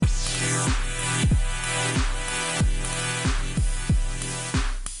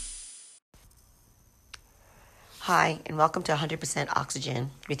Hi, and welcome to 100%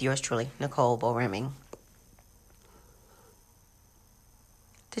 Oxygen with yours truly, Nicole Boriming.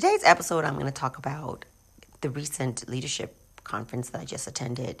 Today's episode, I'm going to talk about the recent leadership conference that I just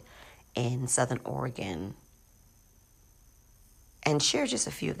attended in Southern Oregon and share just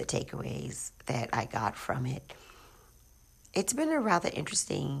a few of the takeaways that I got from it. It's been a rather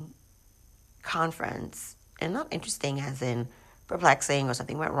interesting conference, and not interesting as in perplexing or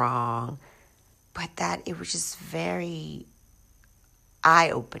something went wrong, but that it was just very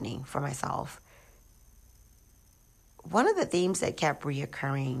eye-opening for myself. One of the themes that kept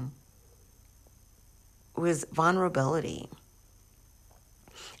reoccurring was vulnerability.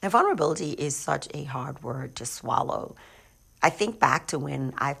 And vulnerability is such a hard word to swallow. I think back to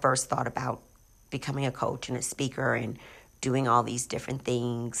when I first thought about becoming a coach and a speaker and doing all these different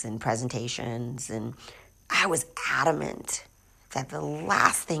things and presentations, and I was adamant that the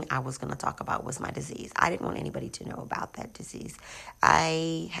last thing I was going to talk about was my disease. I didn't want anybody to know about that disease.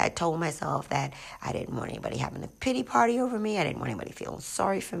 I had told myself that I didn't want anybody having a pity party over me. I didn't want anybody feeling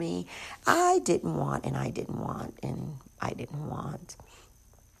sorry for me. I didn't want.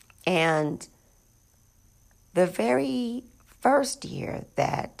 And the very first year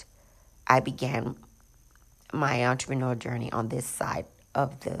that I began my entrepreneurial journey on this side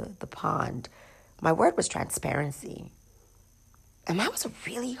of the pond, my word was transparency. And that was a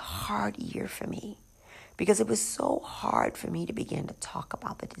really hard year for me because it was so hard for me to begin to talk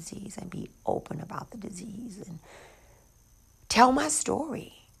about the disease and be open about the disease and tell my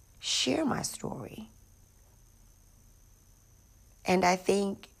story, share my story. And I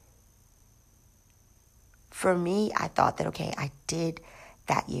think for me, I thought that, okay, I did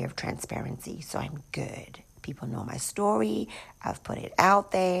that year of transparency, so I'm good. People know my story. I've put it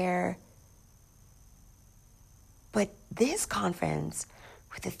out there. But this conference,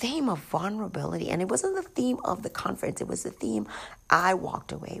 with the theme of vulnerability, and it wasn't the theme of the conference, it was the theme I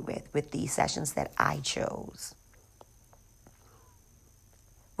walked away with the sessions that I chose,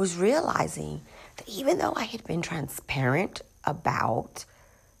 was realizing that even though I had been transparent about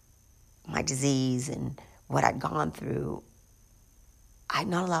my disease and what I'd gone through, I'd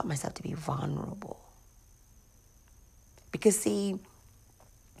not allowed myself to be vulnerable. Because, see,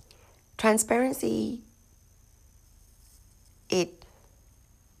 transparency,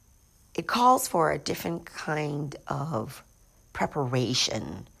 it calls for a different kind of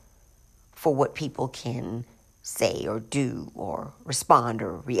preparation for what people can say or do or respond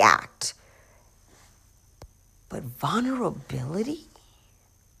or react. But vulnerability,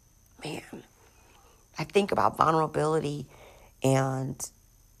 man, I think about vulnerability, and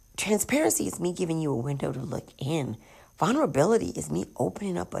transparency is me giving you a window to look in. Vulnerability is me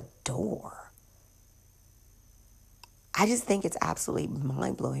opening up a door. I just think it's absolutely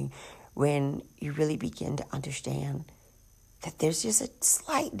mind-blowing when you really begin to understand that there's just a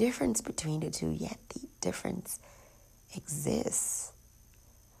slight difference between the two, yet the difference exists.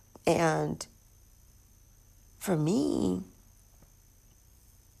 And for me,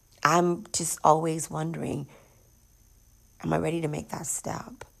 I'm just always wondering, am I ready to make that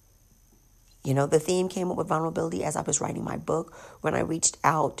step? You know, the theme came up with vulnerability as I was writing my book. When I reached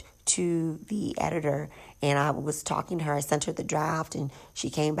out to the editor and I was talking to her, I sent her the draft and she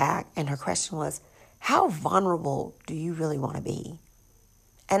came back and her question was, how vulnerable do you really want to be?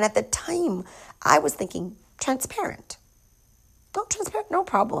 And at the time, I was thinking transparent. No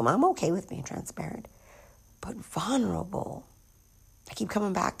problem. I'm okay with being transparent. But vulnerable. I keep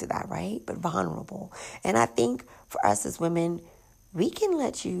coming back to that, right? But vulnerable. And I think for us as women, we can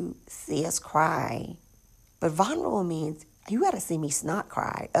let you see us cry. But vulnerable means you got to see me snot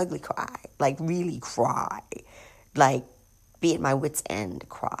cry, ugly cry, like really cry, like be at my wit's end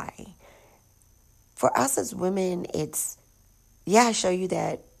cry. For us as women, it's, yeah, I show you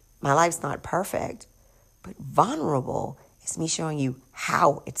that my life's not perfect, but vulnerable is me showing you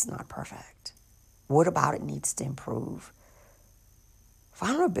how it's not perfect. What about it needs to improve?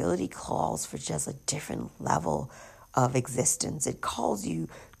 Vulnerability calls for just a different level of existence. It calls you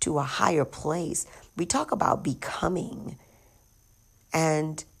to a higher place. We talk about becoming,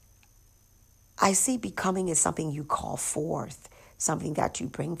 and I see becoming as something you call forth, something that you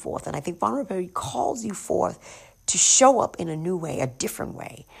bring forth. And I think vulnerability calls you forth to show up in a new way, a different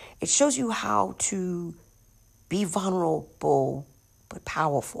way. It shows you how to be vulnerable but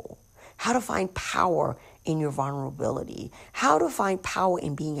powerful, how to find power in your vulnerability, how to find power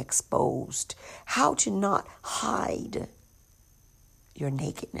in being exposed, how to not hide your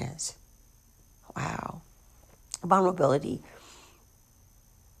nakedness. Wow. Vulnerability.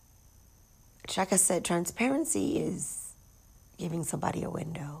 Like I said, transparency is giving somebody a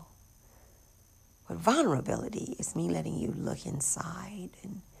window. But vulnerability is me letting you look inside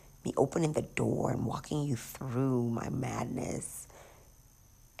and me opening the door and walking you through my madness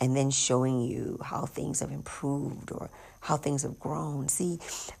and then showing you how things have improved or how things have grown. See,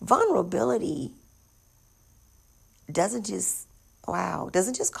 vulnerability doesn't just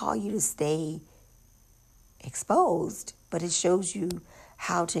call you to stay exposed, but it shows you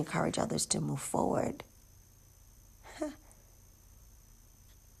how to encourage others to move forward.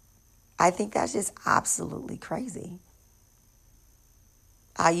 I think that's just absolutely crazy.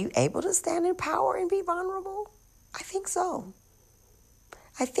 Are you able to stand in power and be vulnerable? I think so.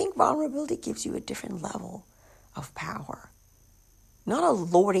 I think vulnerability gives you a different level of power. Not a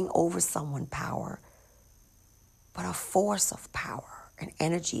lording over someone power, but a force of power, an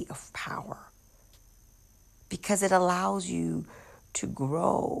energy of power. Because it allows you to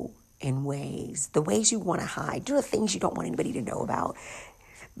grow in the ways you want to hide. Do the things you don't want anybody to know about.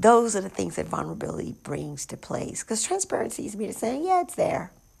 Those are the things that vulnerability brings to place. Because transparency is me to saying, yeah, it's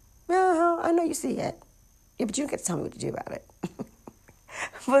there. I know you see it. Yeah, but you don't get to tell me what to do about it.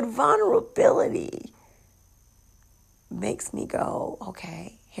 But vulnerability makes me go,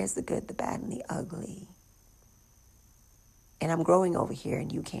 okay, here's the good, the bad, and the ugly. And I'm growing over here,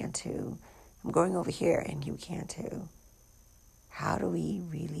 and you can too. I'm growing over here, and you can too. How do we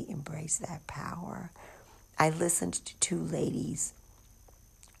really embrace that power? I listened to two ladies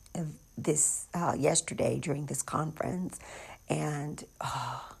yesterday during this conference, and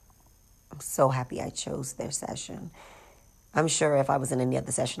I'm so happy I chose their session. I'm sure if I was in any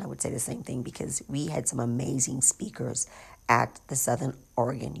other session, I would say the same thing, because we had some amazing speakers at the Southern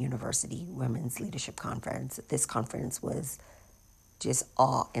Oregon University Women's Leadership Conference. This conference was just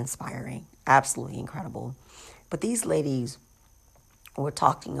awe-inspiring, absolutely incredible. But these ladies were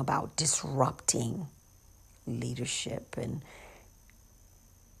talking about disrupting leadership, and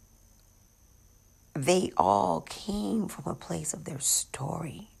they all came from a place of their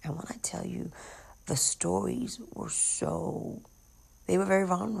story. And when I tell you, the stories they were very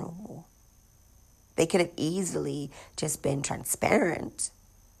vulnerable. They could have easily just been transparent,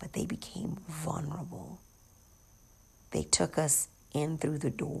 but they became vulnerable. They took us in through the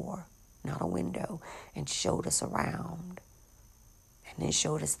door, not a window, and showed us around. And then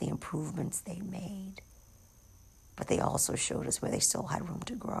showed us the improvements they made. But they also showed us where they still had room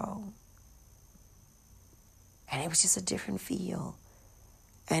to grow. And it was just a different feel.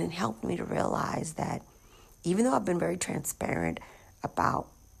 And it helped me to realize that even though I've been very transparent about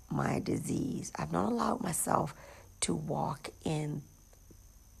my disease, I've not allowed myself to walk in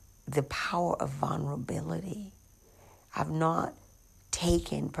the power of vulnerability. I've not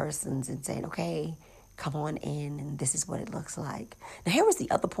taken persons and saying, okay, come on in, and this is what it looks like. Now, here was the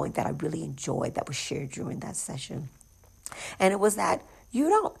other point that I really enjoyed that was shared during that session. And it was that you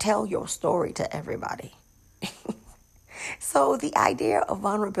don't tell your story to everybody. So the idea of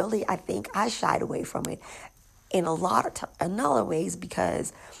vulnerability, I think I shied away from it in a lot of other ways,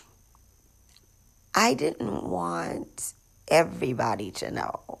 because I didn't want everybody to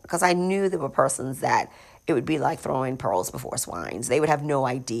know. Because I knew there were persons that it would be like throwing pearls before swines. They would have no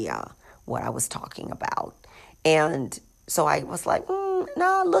idea what I was talking about. And so I was like,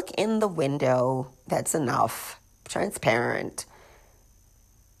 no, look in the window. That's enough. Transparent.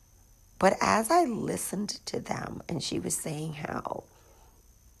 But as I listened to them, and she was saying how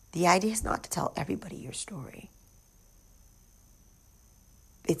the idea is not to tell everybody your story.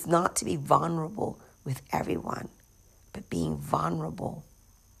 It's not to be vulnerable with everyone, but being vulnerable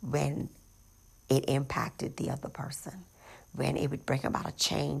when it impacted the other person, when it would bring about a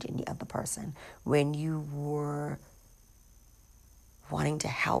change in the other person, when you were wanting to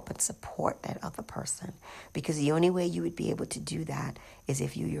help and support that other person. Because the only way you would be able to do that is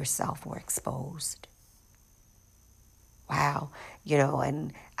if you yourself were exposed. Wow.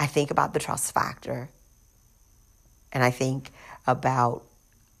 And I think about the trust factor. And I think about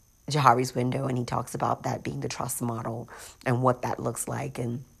Johari's window, and he talks about that being the trust model and what that looks like.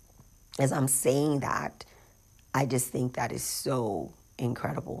 And as I'm saying that, I just think that is so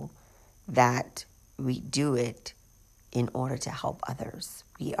incredible that we do it in order to help others.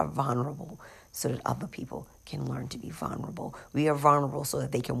 We are vulnerable so that other people can learn to be vulnerable. We are vulnerable so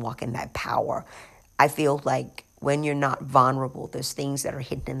that they can walk in that power. I feel like when you're not vulnerable, there's things that are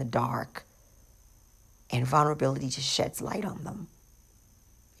hidden in the dark, and vulnerability just sheds light on them.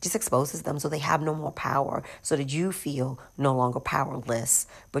 It just exposes them so they have no more power, so that you feel no longer powerless,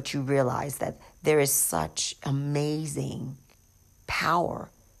 but you realize that there is such amazing power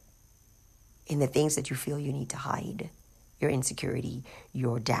in the things that you feel you need to hide. Your insecurity,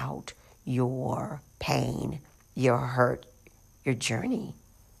 your doubt, your pain, your hurt, your journey.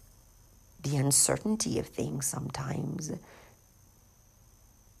 the uncertainty of things sometimes.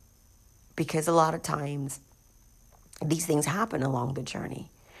 Because a lot of times these things happen along the journey.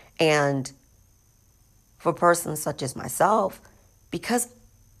 And for persons such as myself, because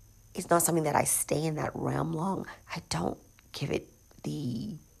it's not something that I stay in that realm long, I don't give it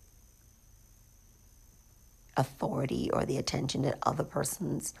the authority or the attention that other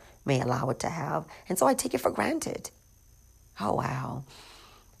persons may allow it to have. And so I take it for granted. Oh, wow.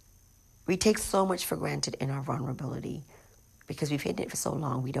 We take so much for granted in our vulnerability because we've hidden it for so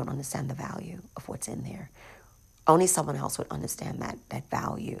long, we don't understand the value of what's in there. Only someone else would understand that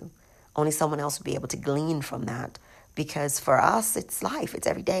value. Only someone else would be able to glean from that, because for us, it's life. It's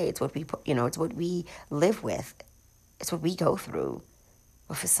every day. It's what we put, it's what we live with. It's what we go through.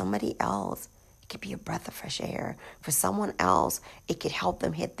 But for somebody else, it could be a breath of fresh air. For someone else, it could help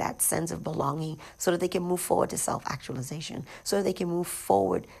them hit that sense of belonging so that they can move forward to self-actualization, so that they can move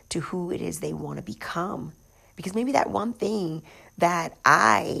forward to who it is they want to become. Because maybe that one thing that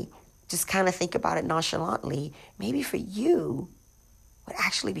I just kind of think about it nonchalantly, maybe for you would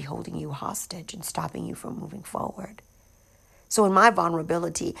actually be holding you hostage and stopping you from moving forward. So in my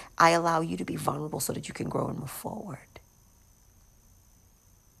vulnerability, I allow you to be vulnerable so that you can grow and move forward.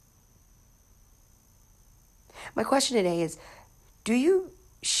 My question today is, do you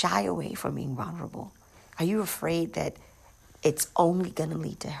shy away from being vulnerable? Are you afraid that it's only going to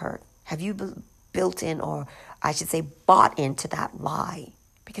lead to hurt? Have you built in, or I should say bought into that lie?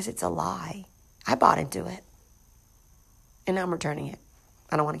 Because it's a lie. I bought into it. And now I'm returning it.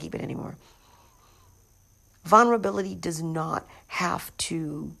 I don't want to keep it anymore. Vulnerability does not have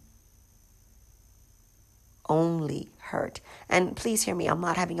to only hurt. And please hear me, I'm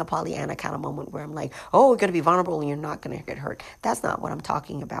not having a Pollyanna kind of moment where I'm like, oh, you're going to be vulnerable and you're not going to get hurt. That's not what I'm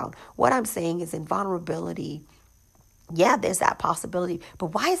talking about. What I'm saying is, in vulnerability, yeah, there's that possibility, but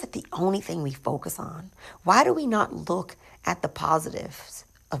why is it the only thing we focus on? Why do we not look at the positives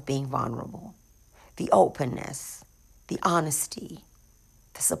of being vulnerable? The openness, the honesty,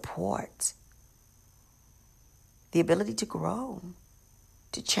 the support, the ability to grow,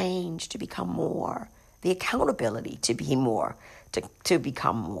 to change, to become more, the accountability to be more, to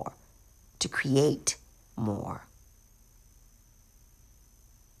become more, to create more.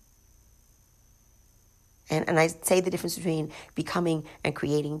 And I say the difference between becoming and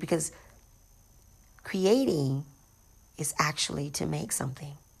creating, because creating is actually to make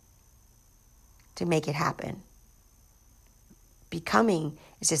something, to make it happen. Becoming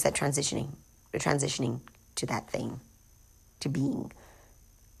is just that transitioning to that thing, to being.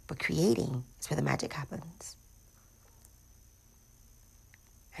 But creating is where the magic happens.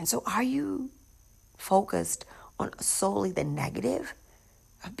 And so are you focused on solely the negative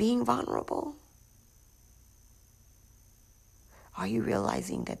of being vulnerable? Are you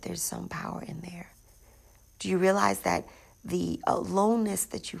realizing that there's some power in there? Do you realize that the aloneness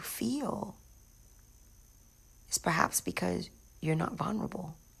that you feel is perhaps because you're not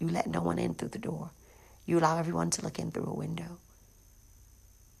vulnerable? You let no one in through the door. You allow everyone to look in through a window.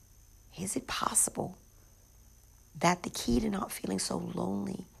 Is it possible that the key to not feeling so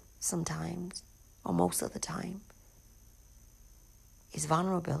lonely sometimes, or most of the time, is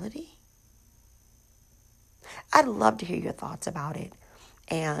vulnerability? I'd love to hear your thoughts about it,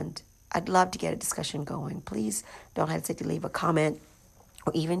 and I'd love to get a discussion going. Please don't hesitate to leave a comment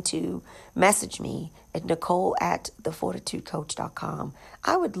or even to message me at Nicole@thefortitudecoach.com.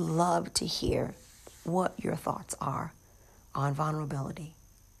 I would love to hear what your thoughts are on vulnerability.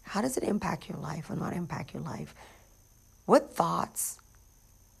 How does it impact your life or not impact your life? What thoughts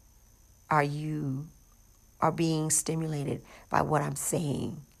are being stimulated by what I'm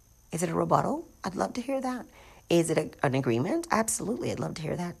saying? Is it a rebuttal? I'd love to hear that. Is it an agreement? Absolutely, I'd love to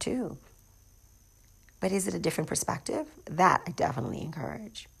hear that too. But is it a different perspective? That I definitely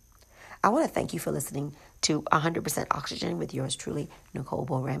encourage. I want to thank you for listening to 100% Oxygen with yours truly, Nicole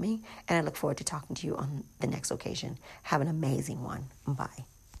Boremi, and I look forward to talking to you on the next occasion. Have an amazing one. Bye.